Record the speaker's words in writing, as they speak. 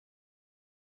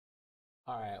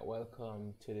Alright,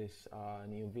 welcome to this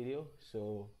new video.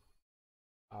 So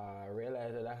I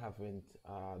realized that I haven't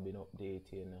been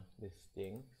updating this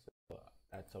thing, so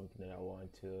that's something that I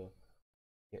want to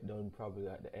get done probably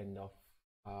at the end of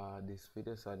this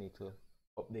video. So I need to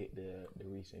update the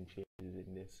recent changes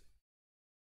in this.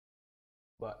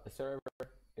 But the server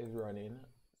is running.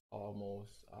 It's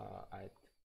almost at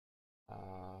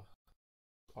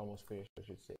almost finished, I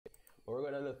should say. But we're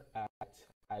gonna look at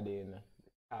adding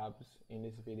tabs in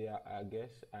this video, I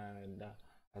guess, and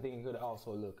I think you could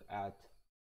also look at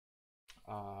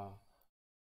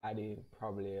adding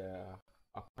probably a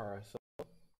cursor,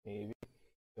 maybe.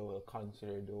 So we'll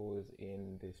consider those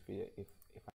in this video if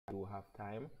I do have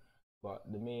time. But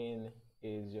the main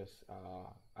is just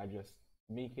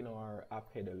making our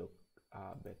app header look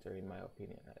better, in my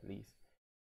opinion, at least.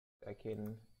 I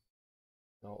can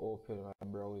now open my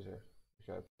browser, which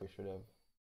I should have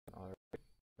already,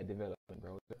 my development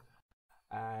browser,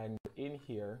 and in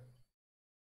here,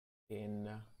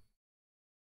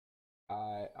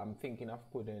 I'm thinking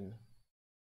of putting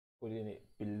it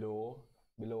below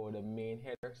the main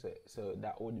header, so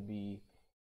that would be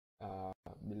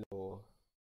below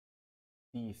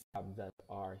these tabs that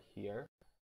are here.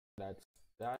 That's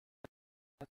that.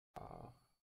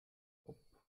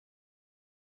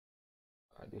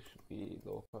 This should be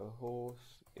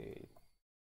localhost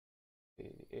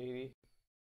 8080.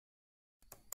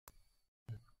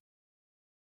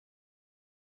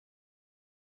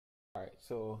 All right,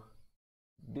 so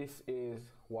this is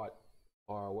what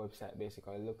our website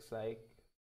basically looks like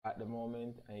at the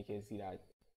moment, and you can see that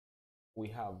we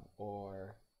have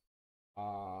our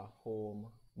home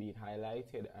being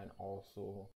highlighted, and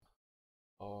also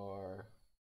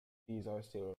these are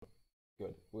still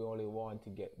good. We only want to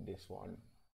get this one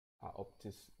up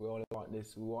to, we only want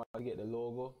this, we want to get the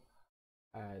logo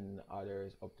and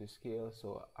others up to scale.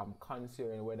 So I'm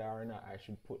considering whether or not I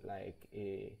should put like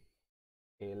a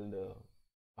little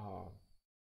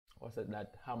what's it,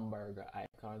 that hamburger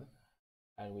icon,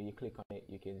 and when you click on it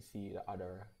you can see the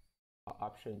other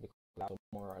options, because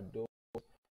more of those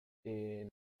in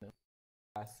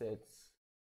assets,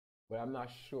 but I'm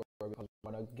not sure because I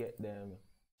want to get them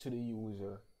to the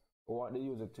user. I want the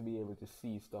user to be able to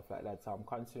see stuff like that. So I'm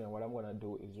considering what I'm going to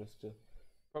do is just to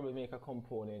probably make a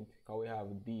component, because we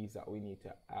have these that we need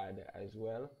to add as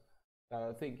well.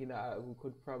 I'm thinking that we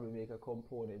could probably make a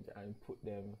component and put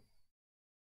them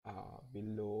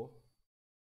below,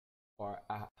 or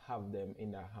have them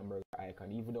in the hamburger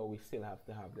icon, even though we still have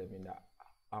to have them in the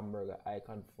hamburger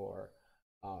icon for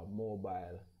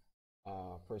mobile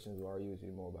persons who are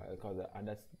using mobile, and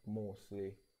that's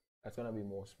gonna be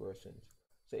most persons.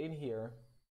 So in here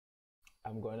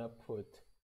I'm gonna put,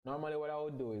 normally what I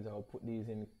would do is I'll put these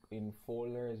in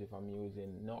folders. If I'm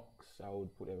using Nox, I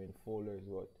would put them in folders,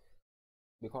 but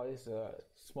because it's a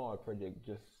small project,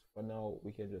 just for now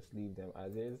we can just leave them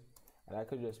as is, and I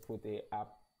could just put a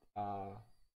app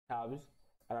tabs,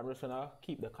 and I'm just gonna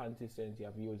keep the consistency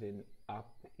of using app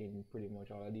in pretty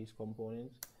much all of these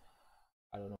components.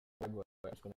 I don't know, but I'm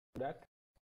just gonna do that.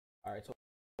 All right, so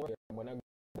here I'm gonna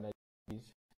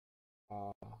these.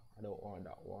 I don't want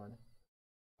that one.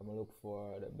 I'm gonna look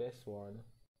for the best one.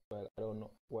 Well, I don't know.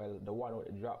 Well, the one with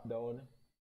the drop down,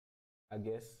 I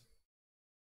guess.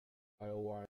 I don't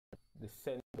want the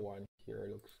center one here.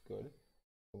 Looks good.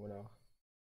 I'm gonna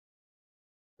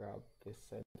grab the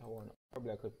center one.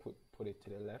 Probably I could put it to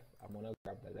the left. I'm gonna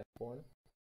grab the left one.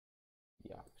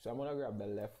 Yeah. So I'm gonna grab the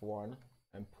left one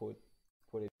and put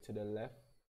it to the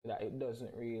left, so that it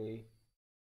doesn't really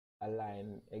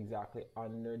align exactly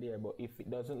under there. But if it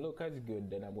doesn't look as good,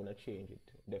 then I'm gonna change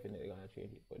it. Definitely gonna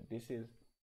change it. But this is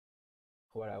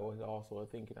what I was also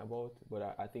thinking about.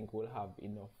 But I think we'll have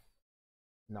enough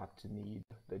not to need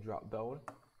the drop down,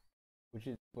 which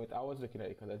is what I was looking at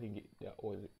it, because I think that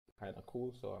was kind of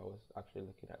cool. So I was actually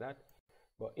looking at that.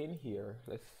 But in here,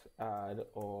 let's add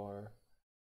our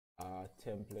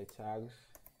template tags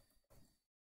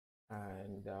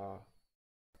and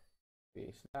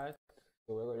paste that.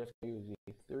 So we're just going to use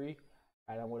E3,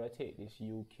 and I'm going to take this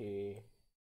UK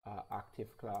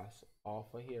active class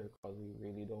off of here, because we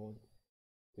really don't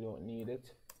need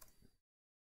it,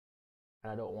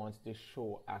 and I don't want to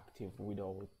show active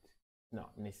without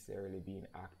not necessarily being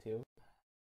active.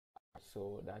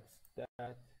 So that's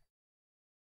that.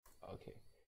 Okay,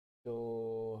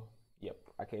 so yep,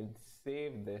 I can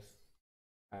save this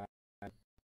and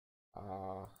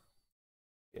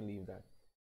leave that.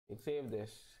 You save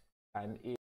this, and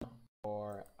in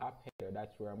our app header,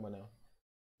 that's where I'm gonna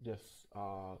just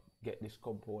get this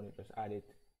component, just add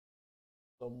it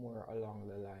somewhere along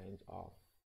the lines of,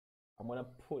 I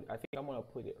think I'm gonna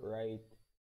put it right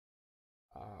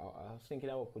I was thinking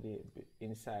I would put it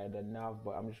inside the nav,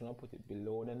 but I'm just gonna put it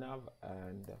below the nav,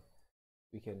 and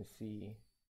we can see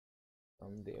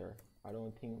from there. I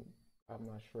don't think, I'm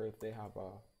not sure if they have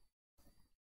a,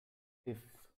 if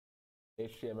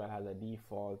HTML has a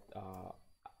default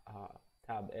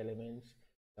tab elements.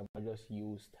 I'm gonna just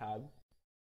use tab,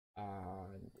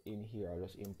 and in here I'll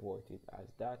just import it as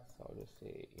that. So I'll just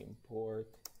say import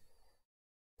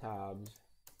tabs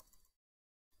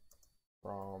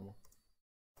from,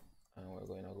 and we're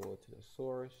going to go to the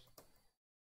source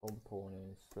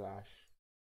component slash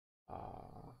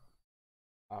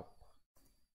app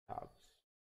tabs.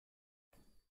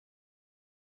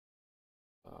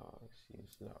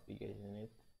 Seems to not be getting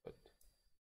it, but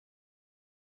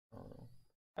I don't know.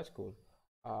 That's cool.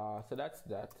 So that's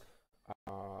that.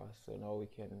 So now we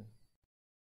can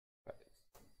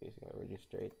basically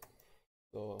register it.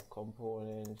 So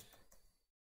components,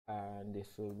 and this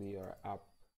will be our app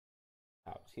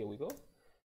tabs. Here we go.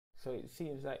 So it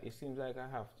seems like I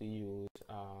have to use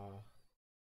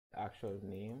the actual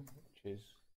name, which is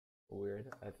weird.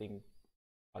 I think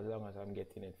as long as I'm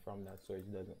getting it from that source,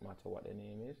 it doesn't matter what the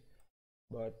name is.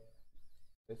 But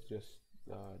let's just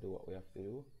do what we have to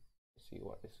do. See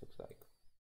what this looks like.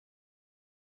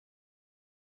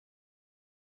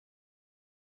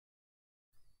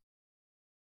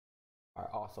 All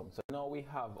right, awesome. So now we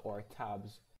have our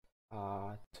tabs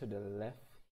to the left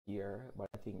here, but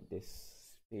I think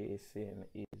this spacing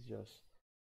is just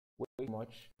way too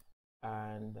much.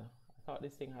 And I thought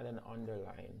this thing had an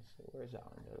underline. So where's the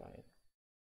underline?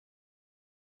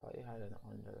 I thought it had an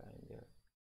underline there.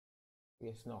 I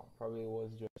guess not. Probably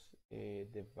was just a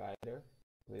divider.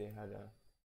 They had a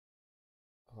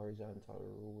horizontal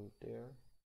rule there.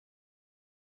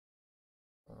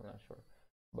 I'm not sure,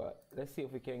 but let's see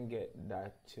if we can get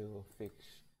that to fix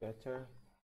better.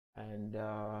 And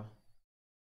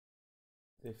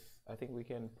this, I think we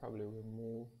can probably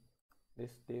remove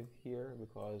this div here,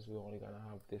 because we're only gonna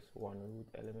have this one root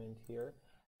element here.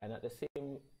 And at the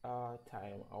same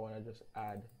time, I want to just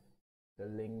add the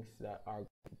links that are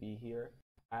going to be here,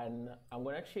 and I'm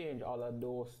going to change all of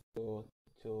those to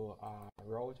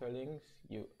router links.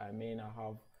 I may not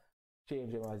have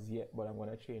changed them as yet, but I'm going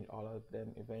to change all of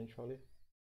them eventually.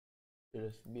 So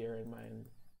just bear in mind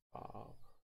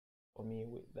for me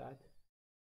with that.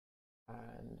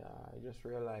 And I just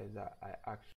realized that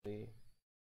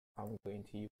I'm going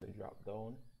to use the drop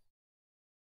down.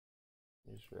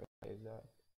 Just realize that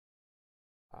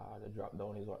the drop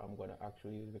down is what I'm going to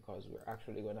actually use, because we're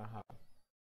actually going to have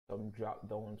some drop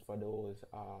downs for those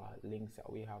links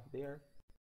that we have there.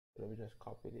 So let me just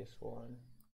copy this one,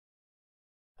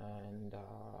 and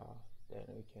then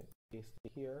we can paste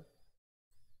it here.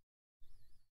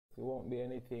 There won't be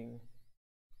anything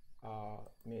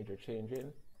major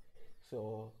changing.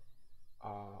 So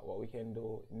what we can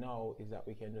do now is that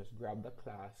we can just grab the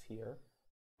class here,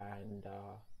 and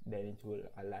then it will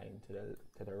align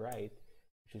to the right,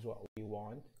 which is what we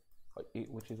want,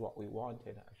 which is what we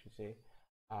wanted, I should say.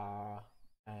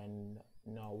 And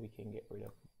now we can get rid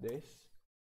of this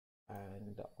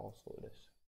and also this,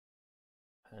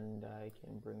 and I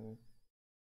can bring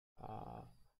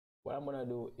what I'm gonna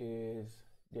do is,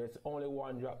 there's only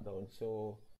one drop down,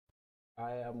 so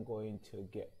I am going to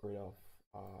get rid of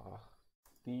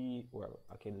well,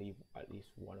 I can leave at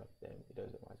least one of them, it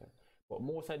doesn't matter, but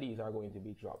most of these are going to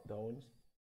be drop downs.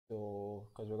 So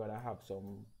because we're gonna have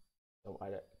some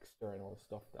other external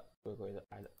stuff that we're going to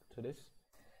add to this,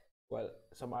 well,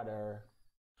 some other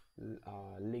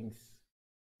links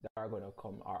that are going to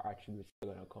come, or attributes that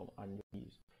are going to come under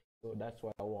these. So that's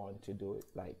why I want to do it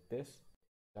like this.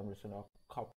 I'm just going to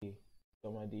copy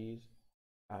some of these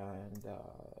and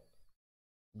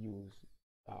use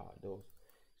those.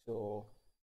 So,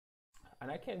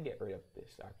 and I can get rid of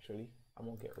this actually. I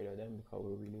won't get rid of them because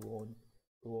we won't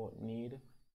need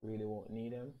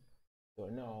them. So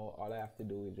now all I have to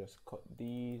do is just cut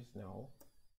these now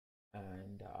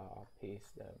and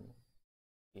paste them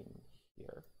in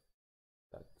here.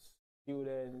 That's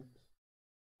students,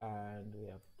 and we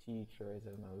have teachers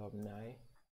and alumni.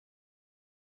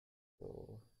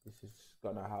 So this is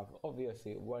gonna have,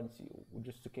 obviously, once you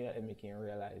just looking at them, you can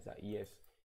realize that yes,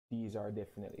 these are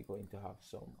definitely going to have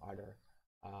some other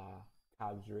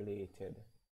tabs related,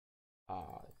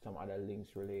 some other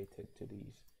links related to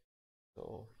these.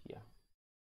 So yeah,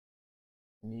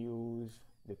 news,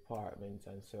 departments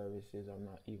and services, I'm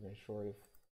not even sure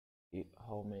if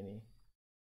how many.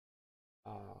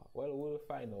 Well, we'll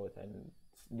find out, and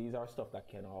these are stuff that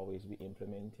can always be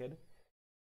implemented.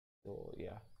 So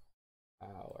yeah,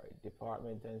 our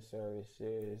department and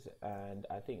services, and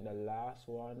I think the last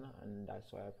one, and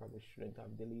that's why I probably shouldn't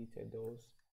have deleted those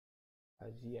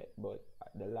as yet, but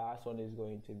the last one is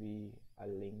going to be a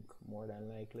link, more than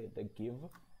likely, the give.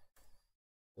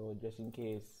 So just in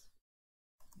case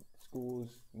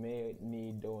schools may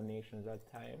need donations at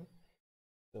time,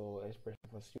 so especially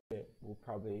for students who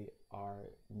probably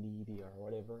are needy or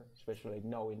whatever, especially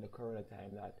now in the corona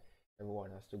time that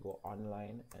everyone has to go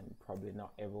online, and probably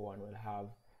not everyone will have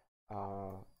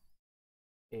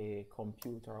a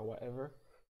computer or whatever.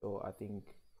 So I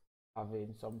think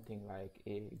having something like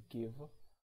a give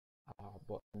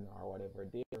button or whatever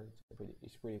there,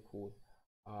 it's pretty cool.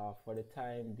 For the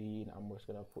time being, I'm just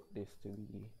gonna put this to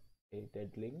be a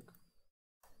dead link,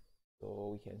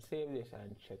 so we can save this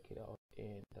and check it out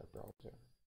in the browser.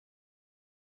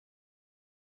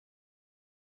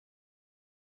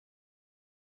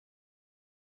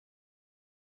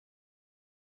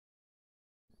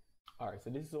 All right, so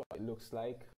this is what it looks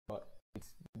like, but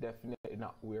it's definitely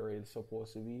not where it's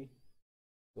supposed to be.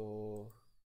 So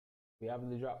we have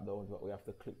the drop downs, but we have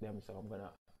to click them. So I'm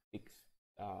gonna fix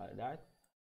that,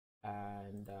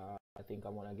 and I think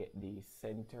I'm gonna get these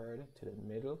centered to the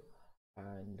middle,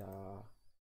 and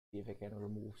see if I can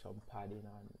remove some padding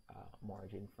and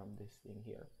margin from this thing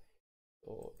here.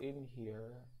 So in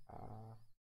here,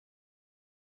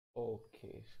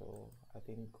 okay, so I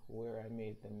think where I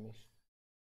made the mistake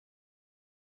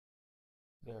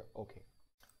there, okay,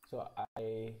 so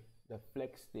the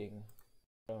flex thing,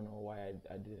 I don't know why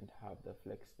I didn't have the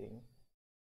flex thing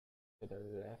to the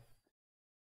left,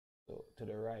 so to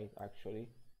the right actually.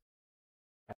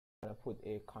 I'm gonna put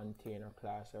a container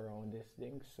class around this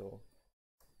thing, so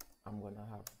I'm gonna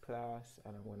have class,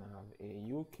 and I'm gonna have a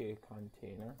UK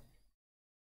container,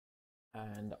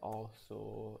 and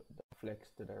also the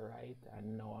flex to the right.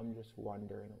 And now I'm just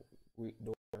wondering,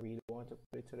 do I really want to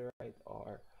put it to the right,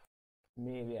 or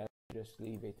maybe I just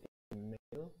leave it in the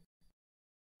middle,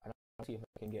 and I'll see if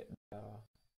I can get the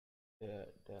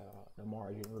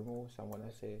margin removed. So I'm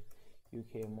gonna say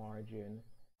UK margin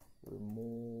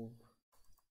remove.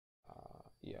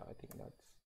 Yeah, I think that's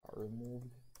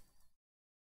removed.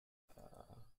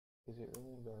 Is it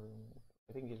removed or removed?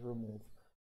 I think it's removed.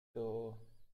 So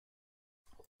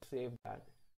save that,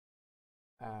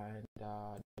 and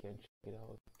you can check it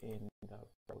out in the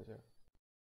browser.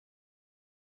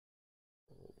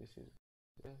 So this is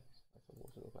this. It's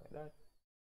supposed to look like that.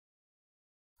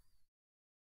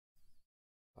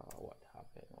 What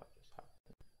happened? What just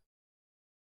happened?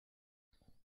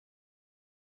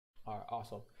 All right,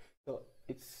 awesome. So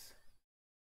it's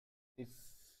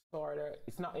sort of,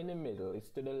 it's not in the middle. It's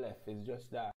to the left. It's just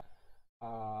that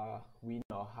we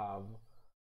now have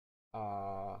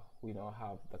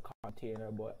the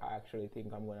container, but I actually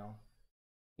think I'm gonna,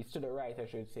 it's to the right I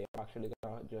should say. I'm actually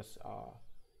gonna just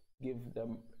give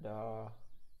them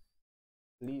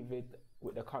leave it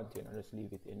with the container, just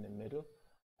leave it in the middle.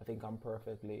 I think I'm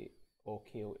perfectly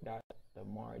okay with that. The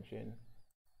margin,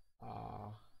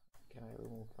 can I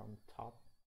remove from top?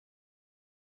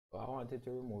 Well, I wanted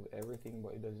to remove everything,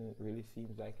 but it doesn't really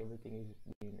seem like everything is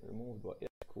being removed, but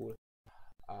it's cool.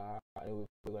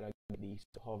 We're gonna get these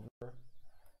to hover,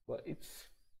 but it's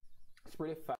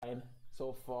pretty fine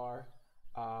so far.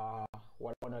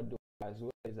 What I want to do as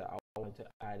well is that I want to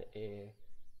add a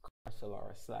carousel or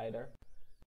a slider,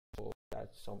 so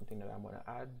that's something that I'm gonna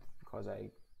add because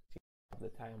I have the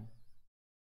time,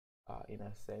 in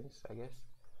a sense, I guess.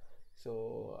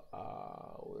 So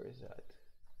where is that?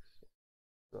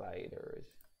 Sliders.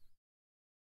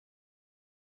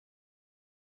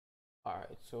 All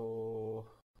right, so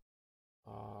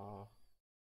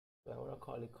do I want to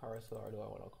call it carousel or do I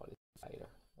want to call it slider?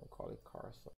 I'll call it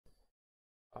carousel.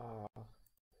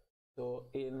 So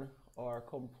in our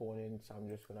components, I'm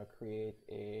just gonna create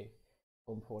a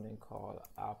component called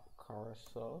app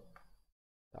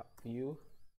carousel.view,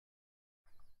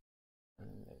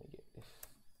 and let me get this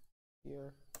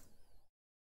here,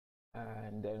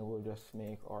 and then we'll just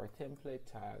make our template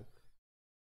tag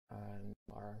and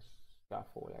our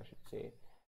scaffold, I should say.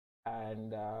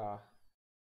 And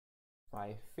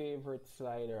my favorite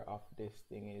slider of this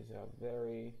thing is a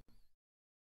very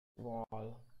small,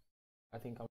 I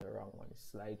think I'm the wrong one,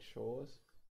 slideshows.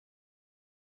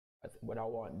 But I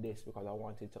want this because I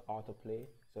want it to autoplay,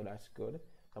 so that's good.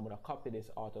 So I'm gonna copy this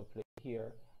autoplay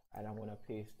here, and I'm gonna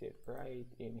paste it right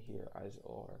in here as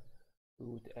our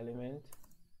root element.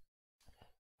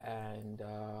 And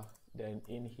then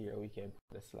in here we can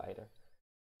put the slider.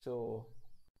 So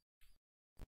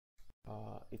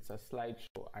it's a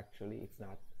slideshow actually, it's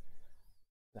not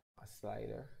a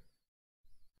slider.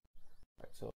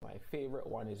 Right, so my favorite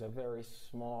one is a very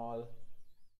small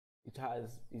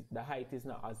the height is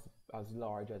not as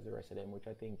large as the rest of them, which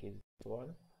I think is this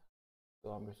one.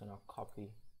 So I'm just gonna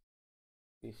copy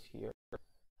this here.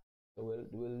 So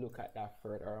we'll look at that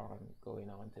further on, going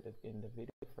on to in the video,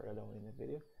 further down in the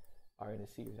video, or in the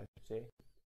series I should say.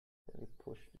 Let me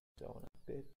push this down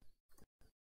a bit.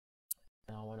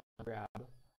 And I want to grab,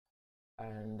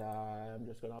 and I'm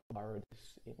just gonna borrow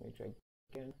this image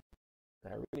again.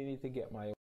 I really need to get my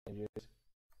own images.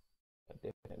 I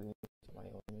definitely need to get my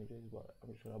own images, but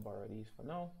I'm just gonna borrow these for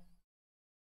now.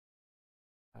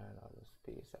 And I'll just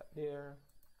paste that there,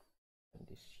 and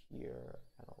this here,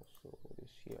 and also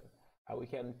this here. And we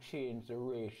can change the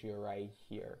ratio right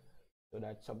here. So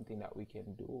that's something that we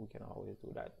can do. We can always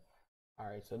do that. All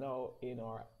right, so now in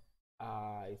our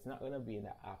it's not gonna be in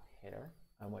the app header.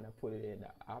 I'm gonna put it in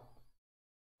the app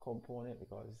component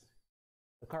because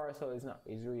the carousel is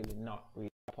really not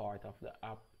part of the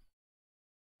app.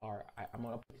 Or I'm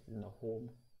gonna put it in the home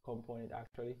component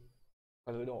actually,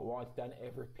 because we don't want it on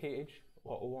every page.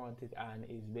 What we want it on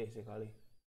is basically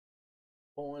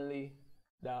only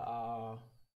the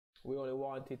we only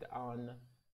want it on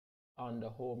the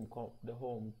home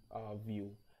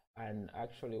view. And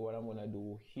actually what I'm gonna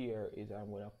do here is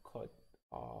I'm gonna cut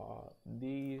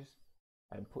these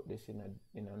and put this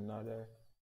in another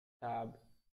tab,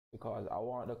 because I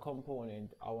want the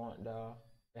component, I want the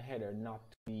header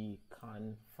not to be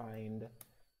confined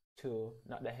to,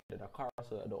 not the header, the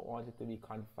carousel. I don't want it to be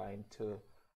confined to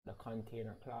the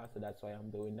container class, so that's why I'm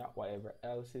doing that. Whatever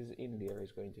else is in there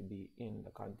is going to be in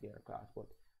the container class, but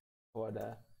for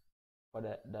the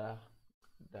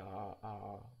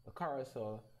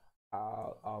carousel,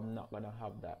 I'm not gonna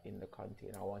have that in the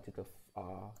container. I want it to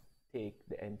take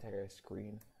the entire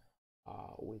screen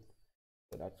with,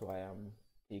 so that's why I'm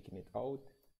taking it out.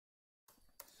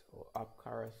 So app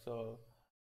carousel,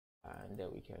 and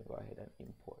then we can go ahead and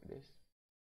import this.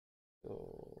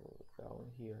 So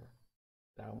down here,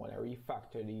 now I'm gonna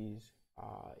refactor these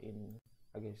in,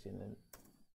 I guess, in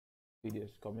the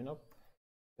videos coming up.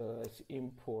 So let's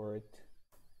import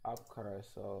app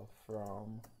carousel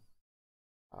from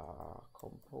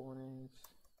components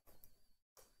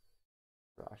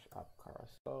 / app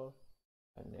carousel,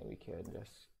 and then we can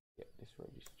just get this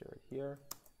registered here.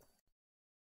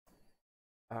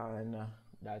 And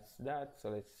that's that. So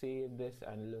let's save this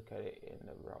and look at it in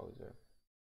the browser.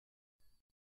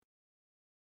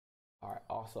 All right,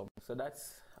 awesome. So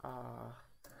that's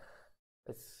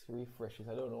let's refresh this.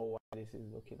 I don't know why this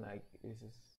is looking like this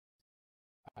is,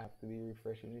 I have to be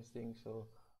refreshing this thing, so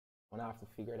I'm gonna have to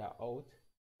figure that out.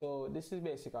 So this is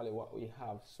basically what we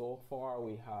have so far.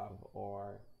 We have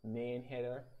our main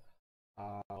header.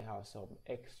 We have some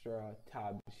extra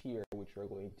tabs here which we're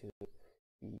going to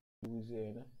be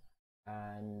using,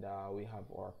 and we have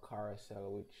our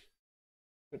carousel, which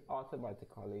should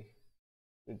automatically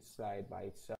slide by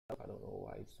itself. I don't know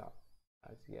why it's not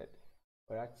as yet,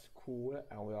 but that's cool.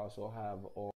 And we also have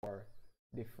our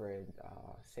different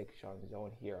sections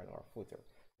down here on our footer.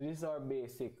 This is our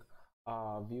basic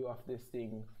view of this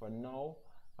thing for now.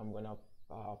 I'm gonna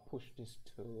push this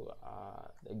to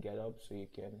the GitHub so you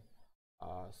can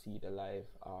see the live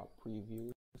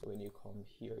preview. So when you come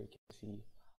here, you can see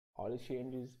all the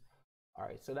changes. All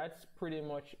right, so that's pretty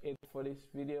much it for this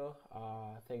video.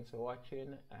 Thanks for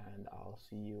watching, and I'll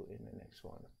see you in the next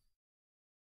one.